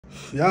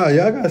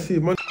Y'all gotta see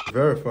my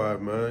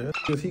verified, man.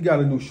 He got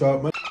a new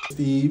shop, my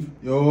Steve.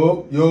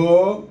 Yo.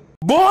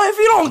 Boy, if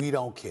you don't... We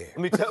don't care. Let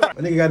me tell you. My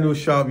nigga got a new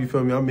shop, you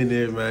feel me? I'm in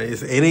there, man.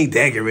 It ain't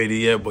that get ready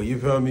yet, but you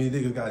feel me?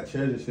 Nigga got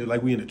chairs and shit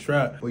like we in the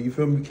trap. But you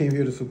feel me? We came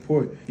here to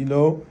support, you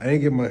know? I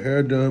ain't get my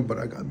hair done, but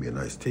I got me a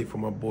nice tape for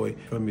my boy, you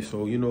feel me?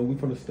 So, you know, we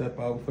finna step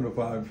out, we finna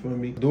vibe, you feel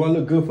me? Do I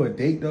look good for a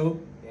date, though?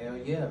 Hell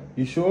yeah.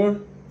 You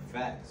sure?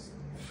 Facts.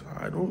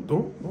 I don't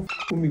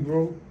f with me,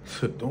 bro.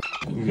 Don't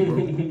f with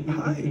me, bro.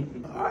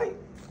 All right.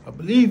 I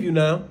believe you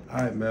now. All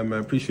right, man.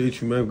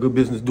 Appreciate you, man. Good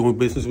business, doing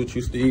business with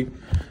you, Steve. You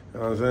know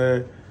what I'm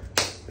saying?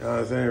 You know what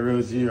I'm saying?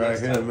 Real G right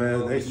here,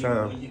 man. Next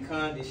time. When you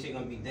come, this shit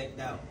gonna be decked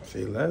out.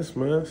 Say less,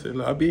 man. Say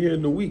less. I'll be here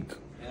in a week.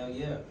 Hell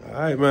yeah.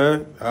 All right,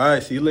 man. All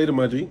right. See you later,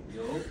 my G.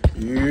 Yo.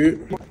 Yeah.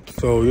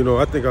 So, you know,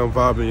 I think I'm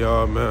vibing,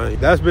 y'all, man.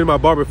 That's been my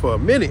barber for a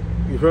minute.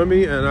 You feel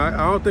me? And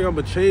I don't think I'm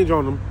gonna change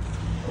on him.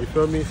 You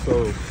feel me?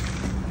 So,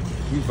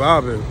 we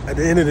vibing. At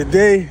the end of the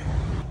day,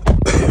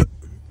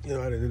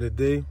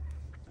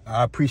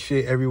 I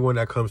appreciate everyone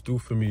that comes through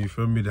for me, you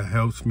feel me, that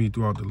helps me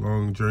throughout the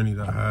long journey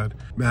that I had.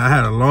 Man, I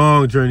had a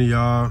long journey,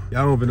 y'all.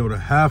 Y'all don't even know the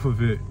half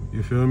of it,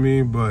 you feel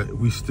me? But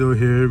we still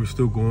here, we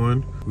still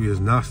going. We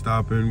is not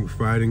stopping, we're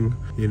fighting,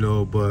 you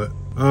know, but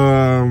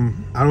I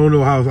don't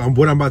know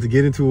what I'm about to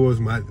get into is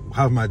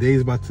how my day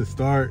is about to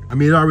start. I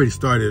mean, it already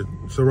started.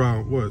 It's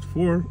around, what, it's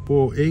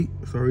 4:08?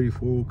 It's already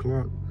 4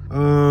 o'clock. I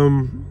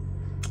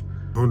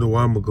don't know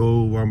where I'm gonna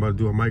go, what I'm about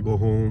to do. I might go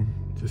home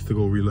just to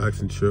go relax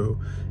and chill,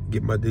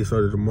 get my day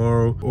started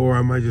tomorrow, or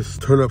I might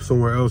just turn up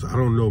somewhere else. I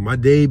don't know. My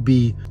day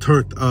be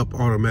turned up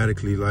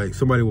automatically. Like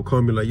somebody will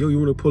call me like, yo, you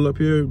wanna pull up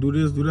here, do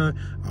this, do that?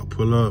 I'll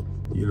pull up,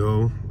 you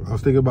know. I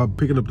was thinking about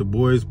picking up the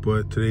boys,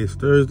 but today's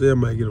Thursday. I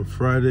might get them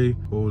Friday.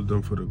 Hold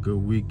them for the good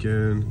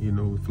weekend. You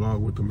know, we vlog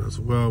with them as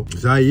well.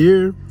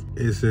 Zaire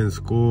is in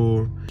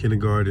school,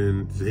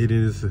 kindergarten.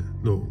 Zayden's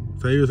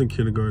in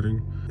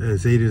kindergarten. And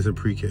Zayden's in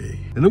pre-K.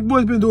 And the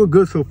boys been doing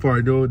good so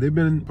far, though. They've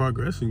been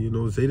progressing, you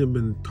know. Zayden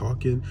been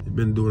talking. He's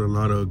been doing a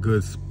lot of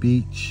good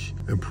speech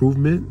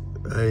improvement.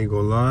 I ain't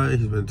gonna lie.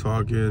 He's been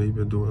talking. He's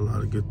been doing a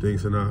lot of good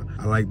things. And I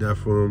like that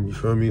for him, you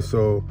feel me?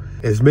 So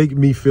it's making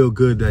me feel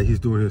good that he's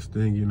doing his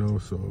thing, you know.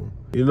 So,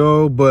 you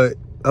know, but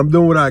I'm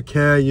doing what I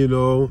can, you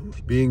know,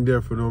 being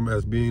there for them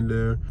as being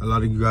there. A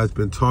lot of you guys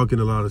been talking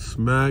a lot of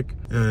smack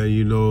and,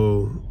 you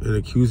know, and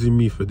accusing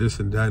me for this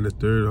and that and the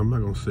third. I'm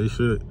not gonna say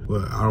shit,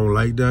 but I don't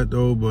like that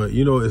though. But,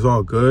 you know, it's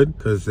all good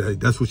because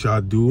that's what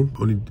y'all do.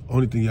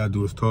 Only thing y'all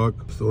do is talk.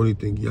 It's the only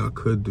thing y'all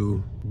could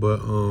do.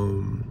 But,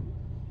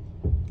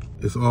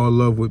 it's all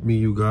love with me,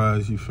 you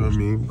guys. You feel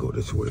me? Go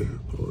this way.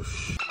 Oh,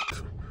 shit.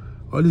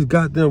 All these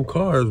goddamn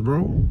cars,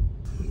 bro.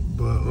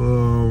 But,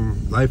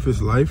 life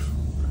is life.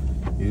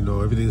 You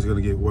know, everything's gonna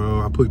get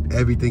well. I put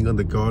everything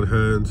under God's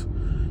hands.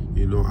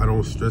 You know, I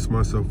don't stress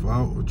myself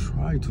out or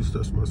try to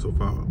stress myself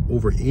out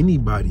over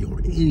anybody or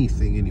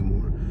anything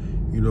anymore.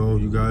 You know,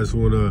 you guys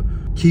wanna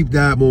keep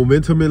that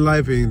momentum in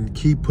life and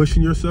keep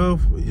pushing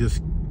yourself.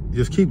 Just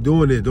keep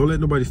doing it. Don't let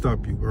nobody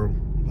stop you, bro.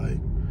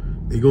 Like,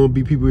 there's gonna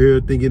be people here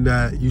thinking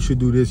that you should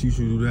do this, you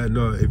should do that.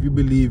 No, if you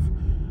believe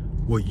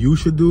what you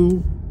should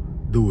do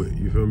it.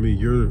 You feel me?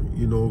 You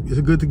know,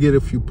 it's good to get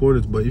a few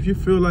pointers, but if you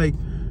feel like,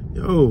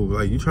 yo,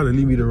 like you trying to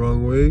lead me the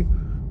wrong way,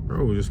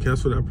 bro, just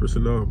cancel that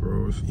person out,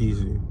 bro. It's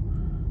easy.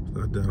 It's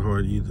not that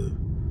hard either.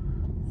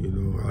 You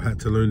know, I had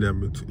to learn that,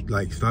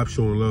 like, stop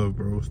showing love,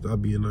 bro. Stop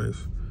being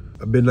nice.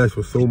 I've been nice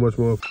for so much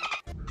more,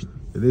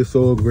 and they're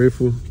so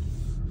ungrateful.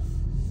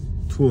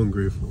 Too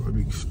ungrateful. I'd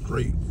be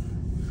straight.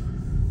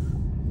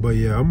 But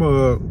yeah, I'm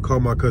gonna call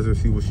my cousin and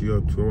see what she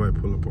up to. I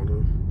might pull up on her.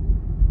 You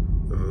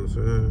know what I'm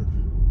saying?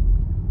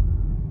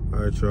 All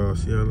right, y'all.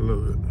 See you in a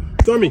little bit.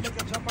 Stormy,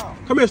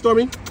 come here,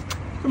 Stormy.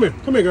 Come here,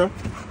 girl.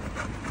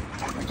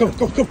 Come.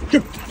 Come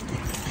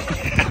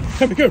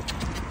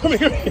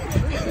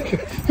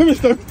here, Stormy. Get him,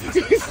 Stormy.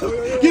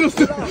 Get him,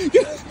 Stormy.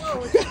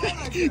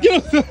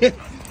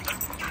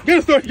 Get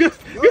him, Stormy.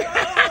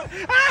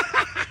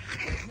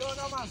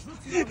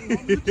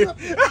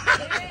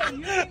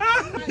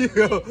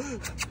 Yo,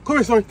 come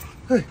here, Stormy.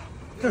 Hey.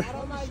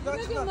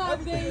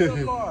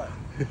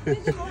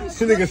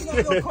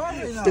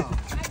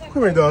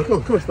 Come here, dog.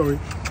 Come here, Stormy.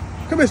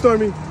 Come here,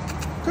 Stormy.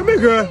 Come here,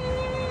 girl.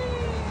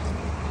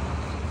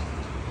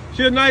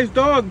 She a nice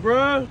dog,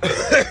 bro.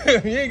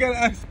 You ain't gotta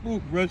act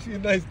spook, bro. She a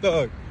nice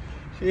dog.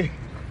 She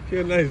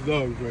a nice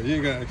dog, bro. You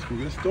ain't gotta act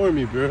spook. It's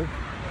Stormy, bro.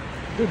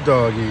 Good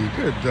doggy.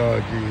 Good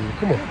doggy.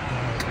 Come on.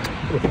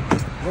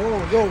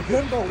 Yo,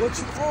 Jimbo, what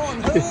you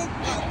on, man?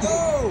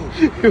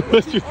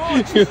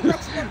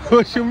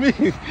 What you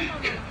mean?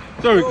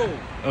 Sorry.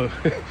 Oh.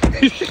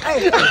 Hey,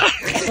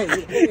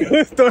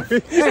 Stormy.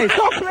 Hey,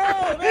 stop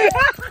playing, man.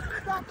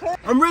 Stop playing.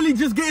 I'm really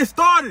just getting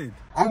started.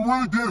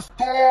 It's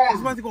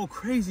about to go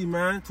crazy,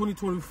 man.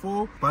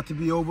 2024 about to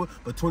be over,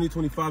 but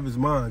 2025 is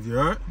mine, you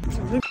heard?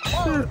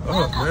 Shut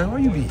up, man. Why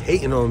you be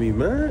hating on me,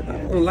 man? I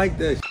don't like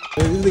that shit.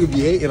 This nigga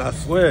be hating, I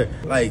swear.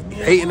 Like,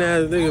 hating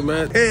ass nigga,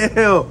 man.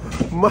 Hell,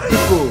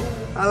 Michael.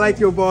 I like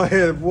your bald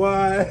head,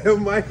 boy.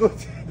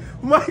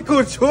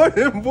 Michael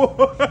Jordan, boy.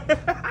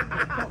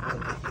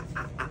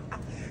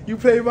 You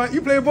play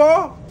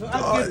ball? I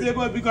can't play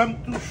ball because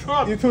I'm too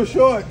short. You're too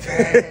short.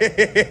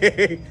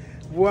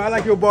 Boy, I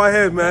like your bald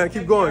head, man.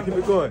 Keep going, keep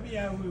it going.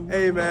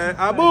 Hey, man.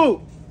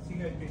 Abu,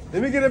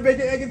 let me get a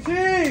bacon, egg, and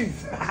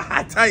cheese.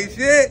 Tight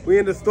shit. We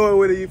in the store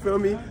with it, you feel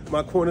me?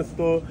 My corner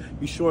store.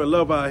 We showing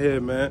love out here,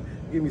 man.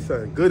 Give me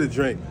something good to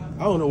drink.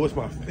 I don't know what's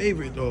my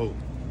favorite, though.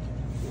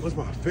 What's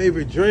my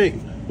favorite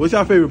drink? What's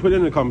your favorite? Put it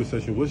in the comment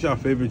section. What's your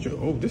favorite drink?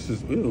 Oh, this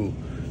is ew.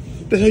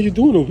 What the hell you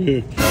doing over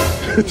here?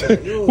 What the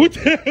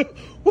hell?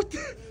 What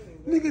the?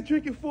 Nigga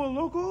drinking Four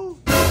Loko?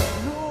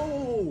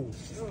 No.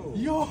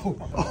 Yo.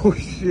 Oh,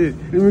 shit.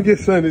 Let me get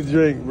something to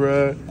drink,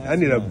 bruh. I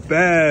need a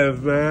bath,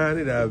 man. I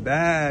need a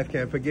bath.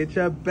 Can't forget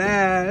your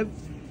bath.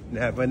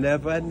 Never,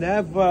 never,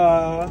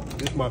 never.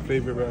 This is my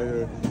favorite right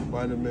here.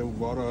 Vitamin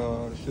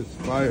water. This shit's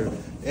fire.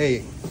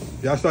 Hey,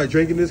 y'all start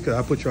drinking this because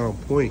I put y'all on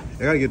point.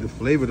 I gotta get the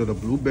flavor of the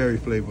blueberry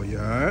flavor, you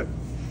alright?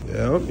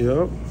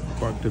 Yep.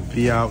 Park the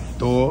V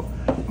outdoor.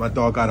 My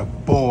dog got a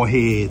ball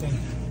head.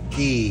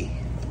 Yeah.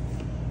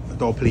 My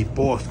dog play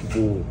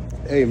basketball.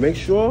 Hey, make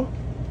sure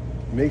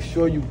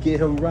you get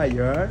him right,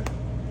 you alright?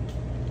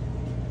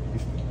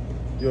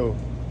 Yo.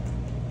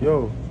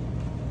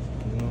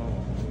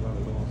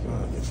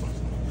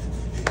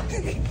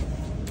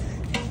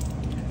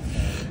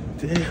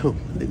 Damn,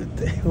 nigga,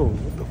 damn,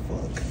 what the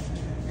fuck?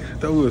 I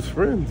thought we was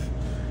friends.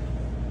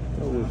 I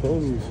thought we was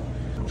homies.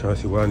 I'm trying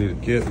to see what I need to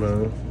get,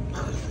 man.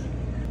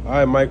 All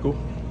right, Michael.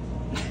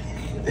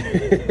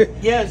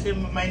 Yes,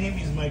 my name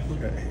is Michael.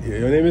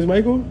 Your name is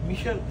Michael?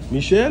 Michel.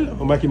 Michel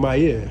or Michael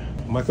Mayer?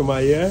 Michael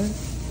Mayer?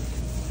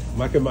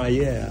 Michael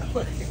Mayer.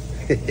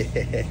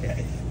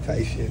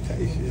 Tight shit.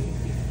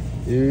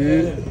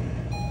 Yeah.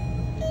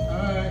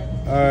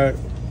 All right.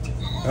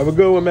 Have a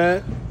good one,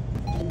 man.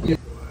 Like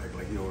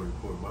you don't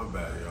record my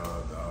bad,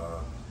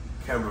 y'all.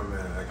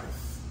 Cameraman acting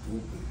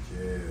stupid,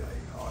 kid.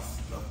 Like, oh,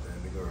 stuff that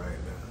nigga right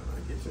now.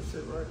 Like, get your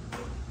shit right.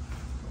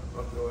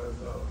 Fuck your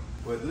ass out.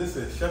 But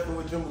listen, chefing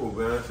with Jimbo,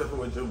 man. Chefing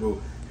with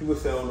Jimbo. People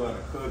say I don't know how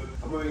to cook.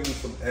 I'm gonna make you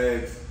some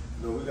eggs.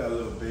 You know, we got a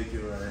little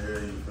bacon right here,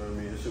 you feel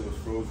me? This shit was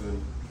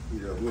frozen.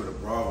 Yeah, we're in a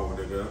Bravo,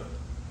 nigga.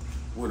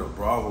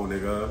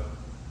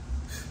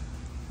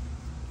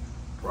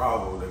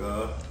 Bravo,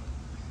 nigga.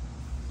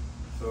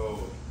 So,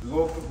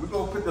 we're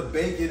gonna put the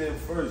bacon in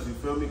first, you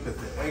feel me? Because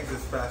the eggs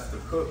is fast to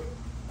cook.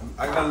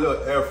 I got a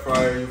little air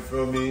fryer, you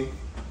feel me?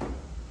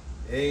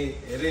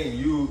 It ain't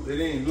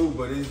new,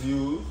 but it's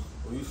used.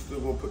 You still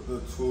gonna put the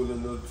tool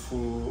in the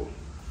tool.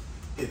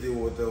 Hit it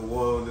with the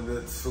one in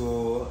the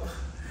tool.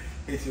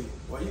 Hit you.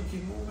 Why you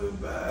keep moving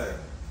back?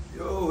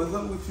 Yo, what's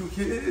up with you,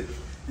 kid?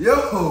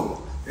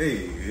 Yo!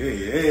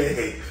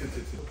 Hey.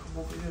 Come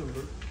over here,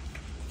 bro.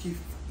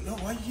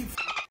 Why you keep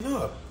f***ing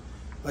up?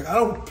 Like, I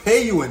don't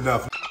pay you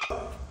enough.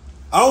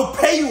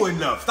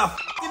 Stop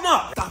f***ing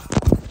up.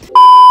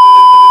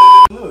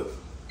 Look,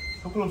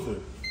 come closer.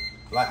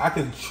 Like, I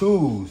can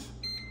choose.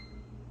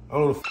 I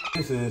don't know what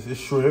this is. It's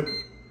shrimp.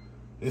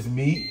 It's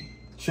meat,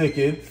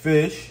 chicken,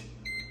 fish,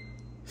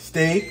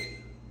 steak,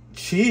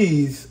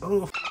 cheese. I don't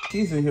know what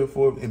cheese in here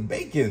for, and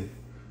bacon.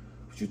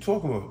 What you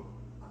talking about?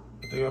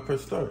 I think I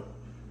pressed start.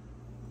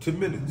 10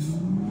 minutes.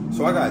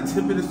 So I got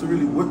 10 minutes to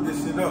really whip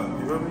this shit up,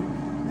 you know what I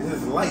mean? This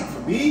is light.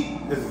 For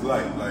me, this is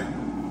light. Like,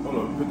 hold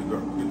on, put the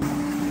girl.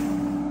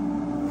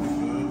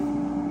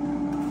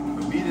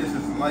 For me, this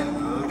is light,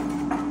 man.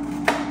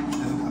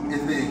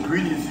 It's the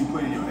ingredients you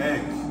put in your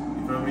eggs,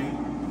 you feel me?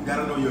 You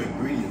gotta know your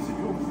ingredients. If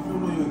you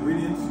don't know your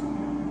ingredients,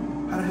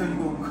 how the hell you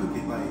gonna cook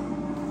it? Like,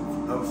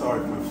 I'm sorry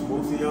for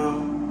most of y'all,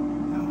 I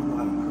don't know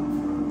how to cook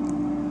for real.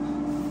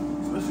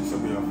 Especially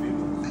some of y'all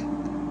females.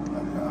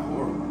 Like, y'all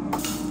horrible.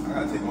 I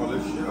gotta take all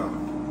this shit out.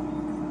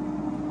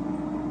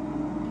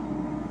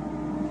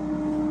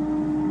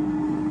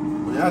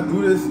 When y'all do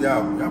this,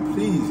 y'all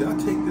please, y'all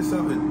take this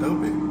up and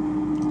dump it. I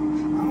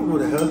don't know what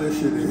the hell that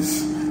shit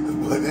is,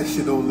 but that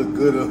shit don't look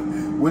good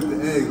with the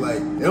egg. Like,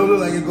 it don't look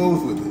like it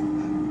goes with it.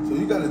 So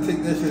you gotta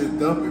take that shit and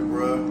dump it,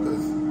 bruh,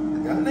 because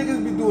y'all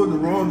niggas be doing the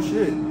wrong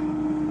shit.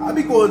 I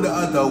be going the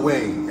other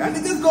way. Y'all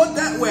niggas go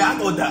that way, I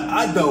go the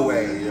other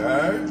way, you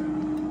heard?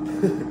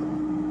 What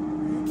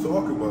you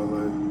talking about,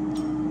 like,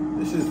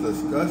 this shit's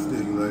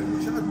disgusting. Like,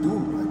 what y'all do?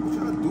 Like, what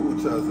y'all do with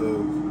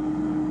yourselves,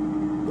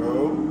 bro?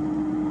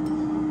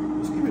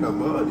 Just give me the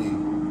money.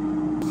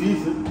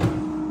 Season.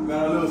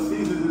 Got a little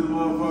season in the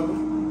motherfucker.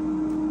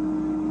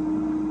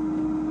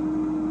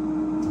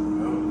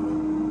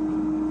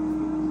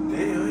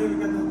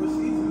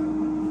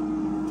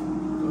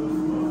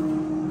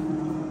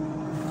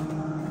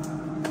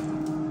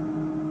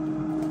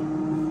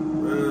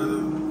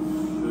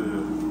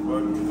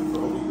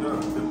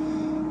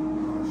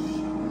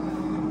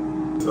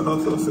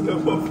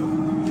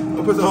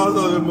 I'll put some hot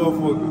sauce on that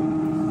motherfucker.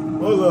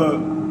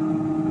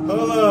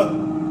 Hold up.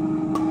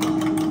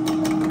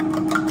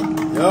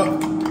 Yup.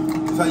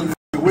 That's how you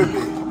whip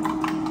it.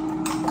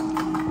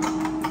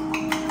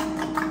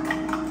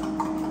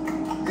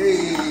 Hey.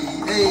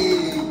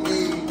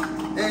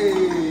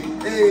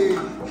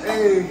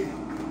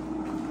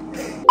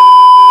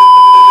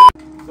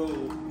 So,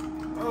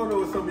 I don't know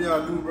what some of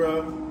y'all do, bro.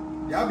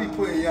 Y'all be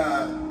putting y'all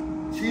y'all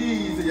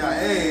cheese and y'all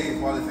eggs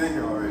while it's in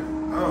here already.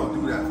 I don't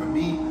do that. For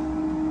me,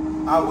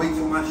 I wait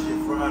till my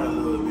shit fried a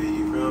little bit,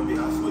 you feel me?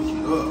 I switch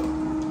it up.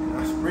 And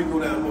I sprinkle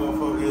that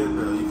motherfucker in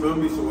there, you feel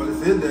me? So when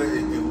it's in there,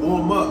 it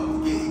warm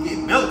up. It get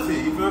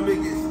melted, you feel me?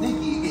 It get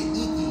sneaky, it get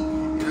eeky.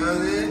 You know what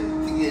I'm saying?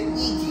 It get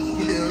eeky,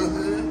 you know what I'm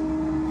saying?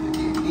 It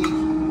get eeky.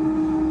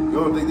 You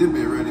don't think this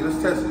bit ready?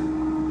 Let's test it.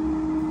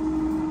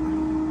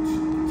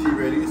 Tea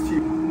ready, it's tea.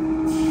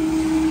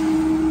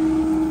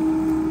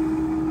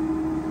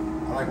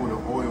 I like when the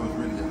oil is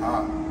really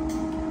hot.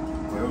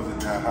 But it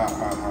wasn't that hot.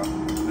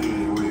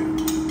 Anyway.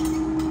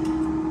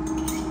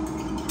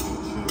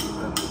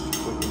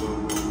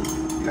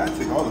 You gotta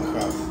take all the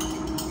cross.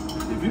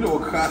 If you know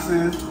what cross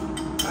is,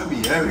 that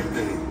be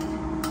everything.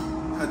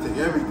 I take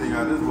everything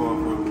out of this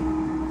motherfucker.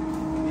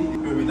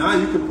 Now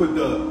you can put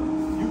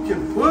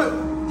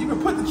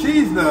the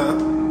cheese now.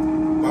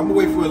 But I'm gonna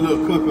wait for a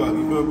little cook up.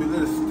 You feel me?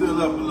 Let it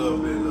still up a little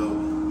bit,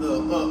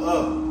 little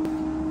up.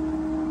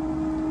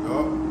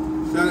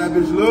 See how that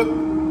bitch look?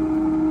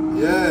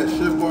 Yeah,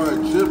 Chef Bar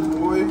and Jimbo,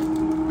 boy.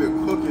 Been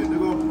cooking,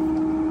 nigga.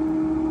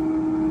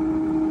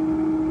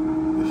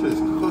 This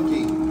shit's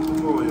cooking.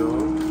 Come on,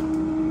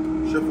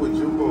 y'all. Chef with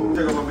Jimbo.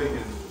 Check out my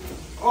bacon.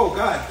 Oh,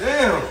 god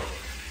damn.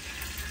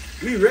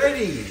 We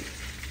ready.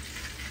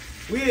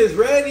 We is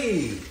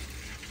ready.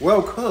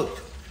 Well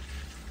cooked.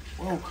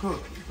 Well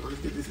cooked. Let's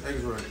get these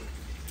eggs right.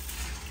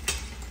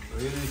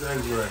 Let's get these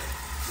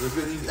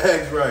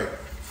eggs right.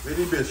 Man,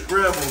 these been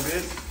scrambled,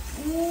 man.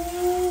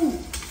 Ooh.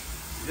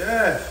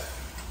 Yes.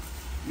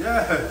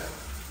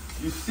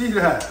 You see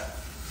that?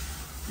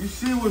 You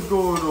see what's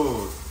going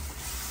on?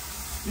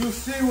 You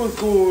see what's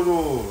going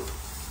on?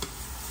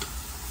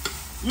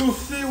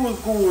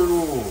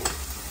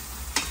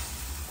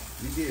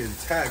 You getting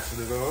taxed,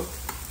 nigga.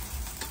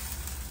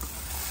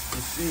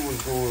 You see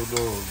what's going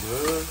on,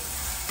 man.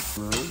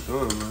 Man, we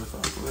done, man.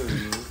 Stop playing,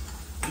 man.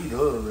 We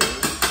done, man.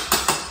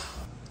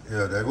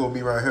 Yeah, that gonna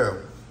be right here.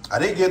 I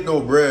didn't get no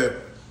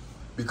bread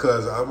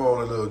because I'm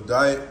on a little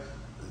diet.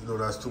 You know,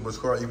 that's too much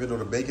carb, even though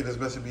the bacon is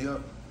messing me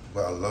up.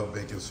 But I love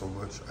bacon so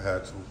much, I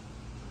had to.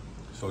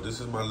 So this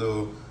is my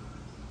little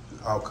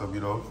outcome,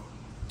 you know.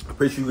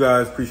 Appreciate you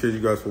guys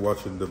for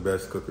watching The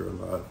Best Cooker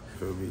Alive. You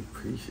feel me?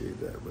 Appreciate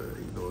that, man.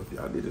 You know, if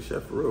y'all need a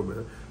chef for real,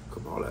 man,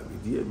 come all at me,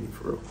 DM me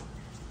for real.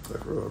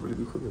 Like for real, I really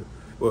do cooking.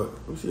 But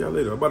I'll see y'all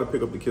later. I'm about to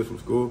pick up the kids from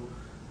school,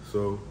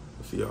 so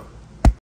I'll see y'all.